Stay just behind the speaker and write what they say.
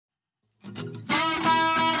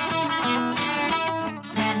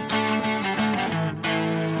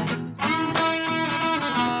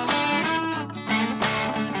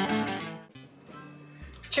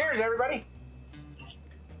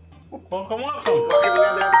Welcome. Welcome to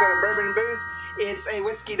another episode of Bourbon and Booze. It's a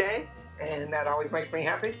whiskey day, and that always makes me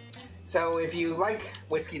happy. So if you like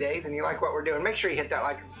whiskey days and you like what we're doing, make sure you hit that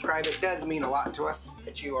like and subscribe. It does mean a lot to us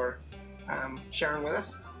that you are sharing with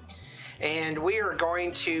us. And we are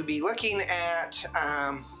going to be looking at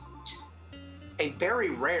a very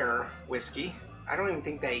rare whiskey. I don't even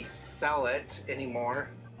think they sell it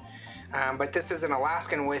anymore. But this is an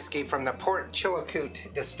Alaskan whiskey from the Port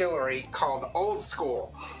Chilkoot Distillery called Old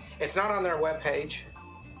School. It's not on their webpage.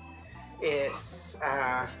 It's,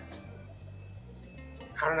 I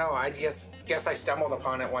don't know, I guess I stumbled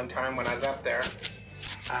upon it one time when I was up there.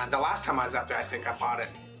 The last time I was up there, I think I bought it.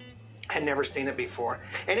 I'd never seen it before.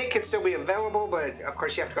 And it could still be available, but of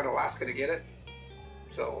course you have to go to Alaska to get it.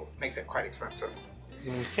 So it makes it quite expensive.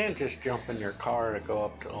 You can't just jump in your car to go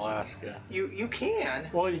up to Alaska. You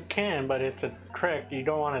can. Well, you can, but it's a trick. You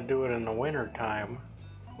don't want to do it in the winter time.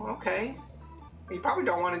 Okay. You probably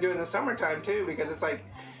don't want to do it in the summertime too, because it's like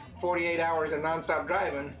 48 hours of nonstop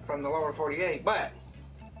driving from the lower 48. But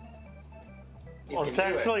well, it's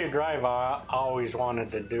actually a drive I always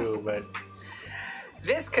wanted to do, but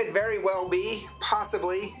this could very well be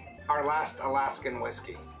possibly our last Alaskan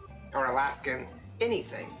whiskey, or Alaskan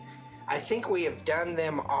anything. I think we have done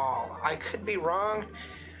them all. I could be wrong.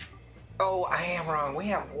 Oh, I am wrong. We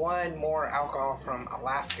have one more alcohol from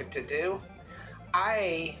Alaska to do.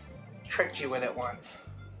 I tricked you with it once,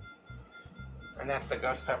 and that's the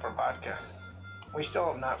Ghost Pepper Vodka. We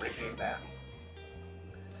still have not reviewed that.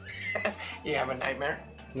 You have a nightmare?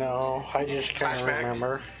 no, I just can't Flashback.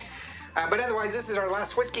 remember. But otherwise, this is our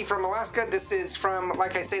last whiskey from Alaska. This is from,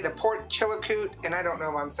 like I say, the Port Chilkoot, and I don't know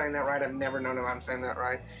if I'm saying that right. I've never known if I'm saying that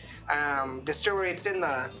right. Distillery. It's in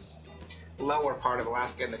the lower part of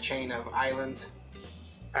Alaska, in the chain of islands,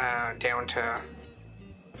 down to,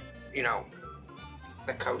 you know,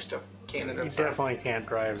 the coast of Canada. You definitely can't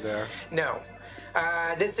drive there. No.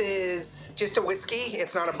 This is just a whiskey.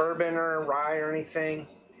 It's not a bourbon or rye or anything.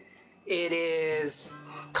 It is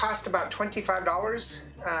cost about $25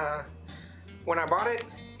 when I bought it.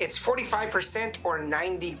 It's 45% or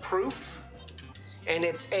 90 proof, and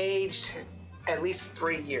it's aged at least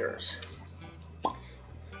 3 years.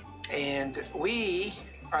 And we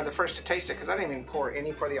are the first to taste it because I didn't even pour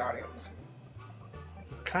any for the audience.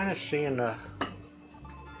 Kind of seeing the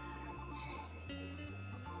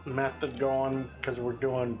method going because we're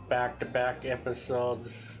doing back-to-back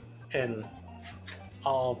episodes, and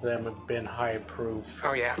all of them have been high proof.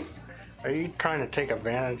 Oh yeah. Are you trying to take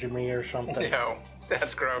advantage of me or something? No,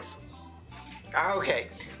 that's gross. Okay,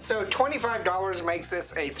 so $25 makes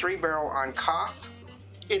this a 3-barrel on cost.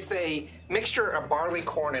 It's a mixture of barley,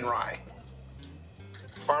 corn, and rye.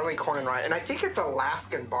 Barley, corn, and rye. And I think it's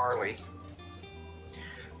Alaskan barley.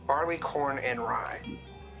 Barley, corn, and rye.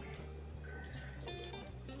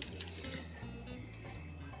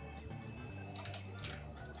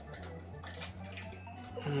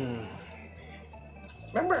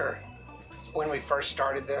 Remember when we first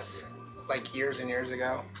started this, like years and years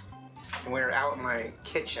ago, and we were out in my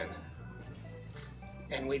kitchen,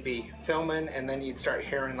 and we'd be filming, and then you'd start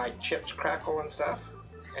hearing like chips crackle and stuff,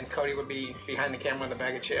 and Cody would be behind the camera with a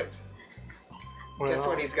bag of chips. Well, Guess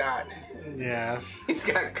what he's got? Yes. He's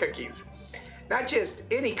got cookies. Not just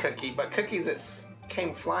any cookie, but cookies that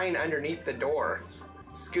came flying underneath the door,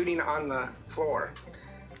 scooting on the floor.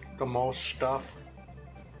 The most stuff.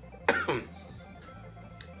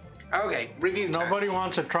 Okay, review time. Nobody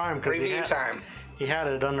wants to try him because Review time. he had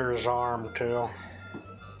it under his arm too.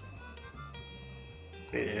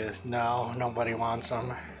 It is. No, nobody wants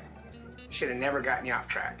them. Should have never gotten you off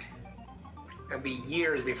track. It'll be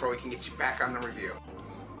years before we can get you back on the review.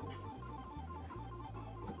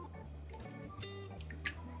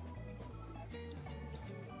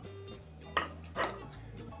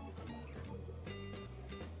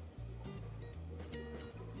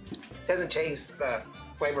 Doesn't change the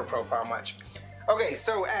flavor profile much. Okay,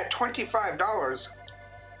 so at $25,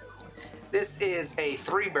 this is a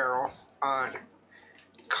 3-barrel on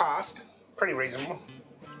cost. Pretty reasonable.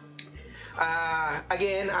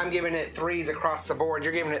 Again, I'm giving it 3s across the board.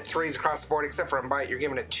 You're giving it 3s across the board, except for a bite. You're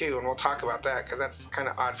giving it 2, and we'll talk about that because that's kind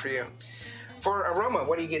of odd for you. For aroma,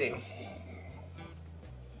 what are you getting?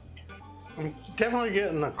 I'm definitely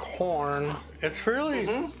getting the corn. It's really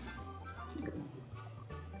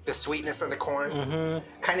The sweetness of the corn.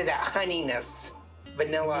 Kind of that honeyness,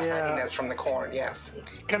 vanilla honeyness from the corn, yes.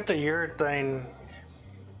 got the urethane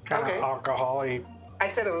kind of alcohol-y. I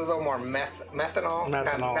said it was a little more methanol. Not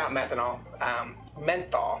methanol.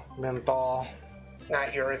 Menthol. Menthol. Not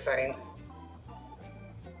urethane.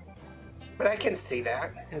 But I can see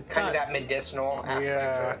that. Kind of that medicinal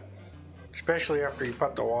aspect to it. especially after you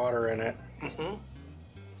put the water in it. Mm-hmm.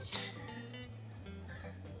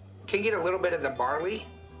 Can get a little bit of the barley.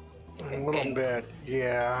 A little bit,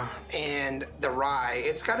 yeah. And the rye.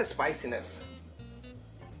 It's got a spiciness.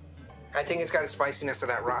 I think it's got a spiciness of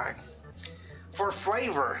that rye. For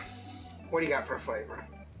flavor, what do you got for flavor?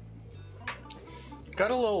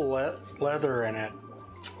 Got a little leather in it.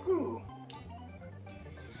 Ooh.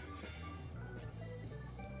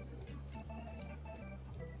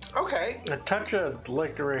 Okay. A touch of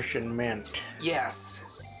licorice and mint. Yes.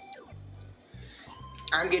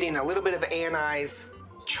 I'm getting a little bit of anise,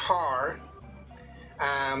 char.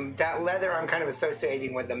 That leather I'm kind of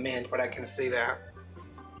associating with the mint, but I can see that.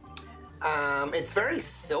 It's very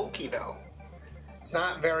silky though. It's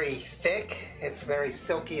not very thick. It's very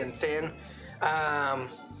silky and thin.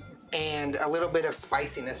 And a little bit of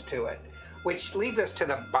spiciness to it, which leads us to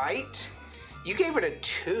the bite. You gave it a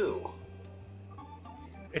 2.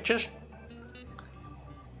 It just,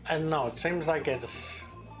 I don't know, it seems like it's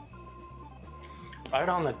right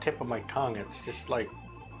on the tip of my tongue. It's just like...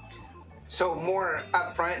 So more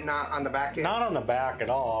up front, not on the back end? Not on the back at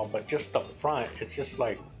all, but just the front. It's just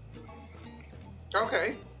like...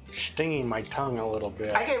 Okay. Stinging my tongue a little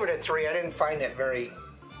bit. I gave it a 3. I didn't find it very...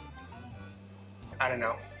 I don't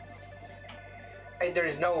know.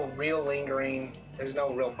 There's no real lingering. There's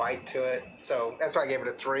no real bite to it. So that's why I gave it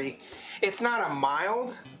a 3. It's not a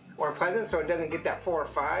mild or pleasant, so it doesn't get that 4 or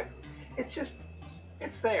 5. It's just,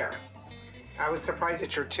 it's there. I was surprised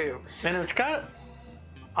at your 2. And it's got,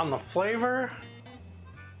 on the flavor,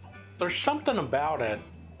 there's something about it.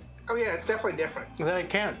 Oh yeah, it's definitely different. That I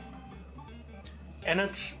can't. And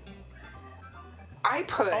it's I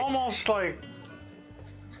put almost like,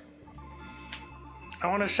 I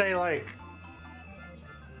want to say like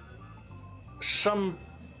some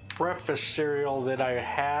breakfast cereal that I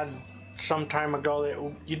had some time ago that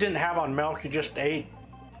you didn't have on milk, you just ate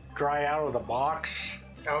dry out of the box.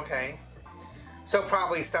 Okay. So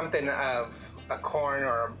probably something of a corn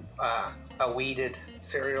or a weeded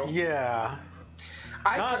cereal. Yeah.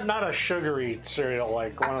 Not a sugary cereal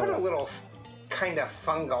like one I of put a little kind of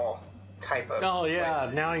fungal type of. Oh yeah,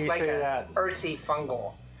 flavor. now you like say a that. Earthy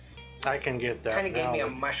fungal. I can get that. Kind of gave now. me a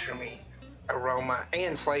mushroomy aroma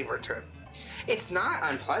and flavor to it. It's not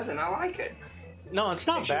unpleasant. I like it. No, it's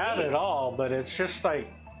not bad at all, but it's just like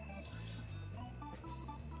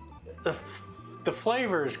the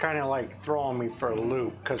flavor is kind of like throwing me for a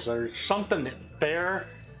loop because there's something there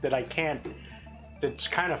that I can't. That's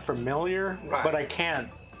kind of familiar, right. But I can't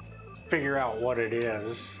figure out what it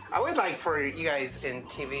is. I would like for you guys in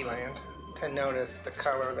TV land to notice the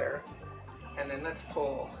color there, and then let's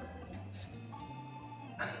pull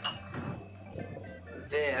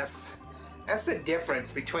this. That's the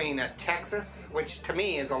difference between a Texas, which to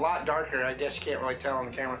me is a lot darker. I guess you can't really tell on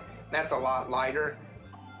the camera. That's a lot lighter.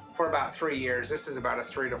 For about 3 years. This is about a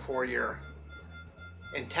 3 to 4 year.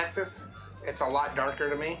 In Texas, it's a lot darker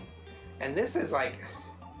to me. And this is like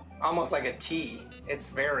almost like a tea. It's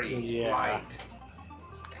very light.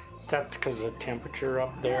 That's because of the temperature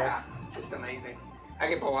up there. Yeah, it's just amazing. I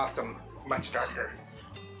can pull off some much darker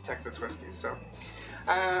Texas whiskeys. So,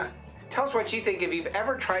 tell us what you think. If you've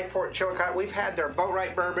ever tried Port Chilkoot, we've had their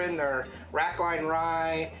Boatwright bourbon, their Rackline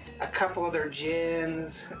rye, a couple of their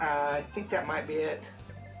gins. I think that might be it.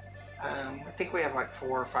 I think we have like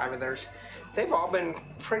 4 or 5 of theirs. They've all been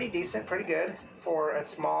pretty decent, pretty good for a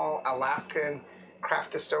small Alaskan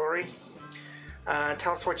craft distillery.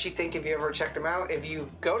 Tell us what you think if you ever checked them out. If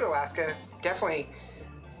you go to Alaska, definitely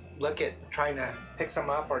look at trying to pick some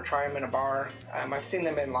up or try them in a bar. I've seen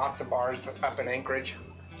them in lots of bars up in Anchorage.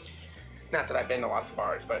 Not that I've been to lots of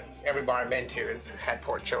bars, but every bar I've been to has had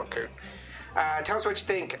Port Chilkoot. Tell us what you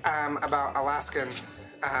think about Alaskan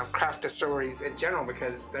craft distilleries in general,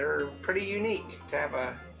 because they're pretty unique to have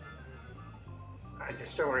a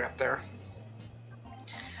distillery up there.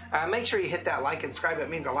 Make sure you hit that like and subscribe.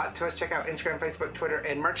 It means a lot to us. Check out Instagram, Facebook, Twitter,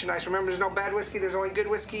 and merchandise. Remember, there's no bad whiskey. There's only good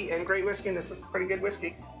whiskey and great whiskey, and this is pretty good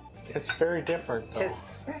whiskey. It's very different, though.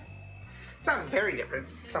 It's not very different.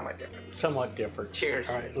 It's somewhat different. Somewhat different.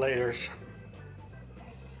 Cheers. All right, laters.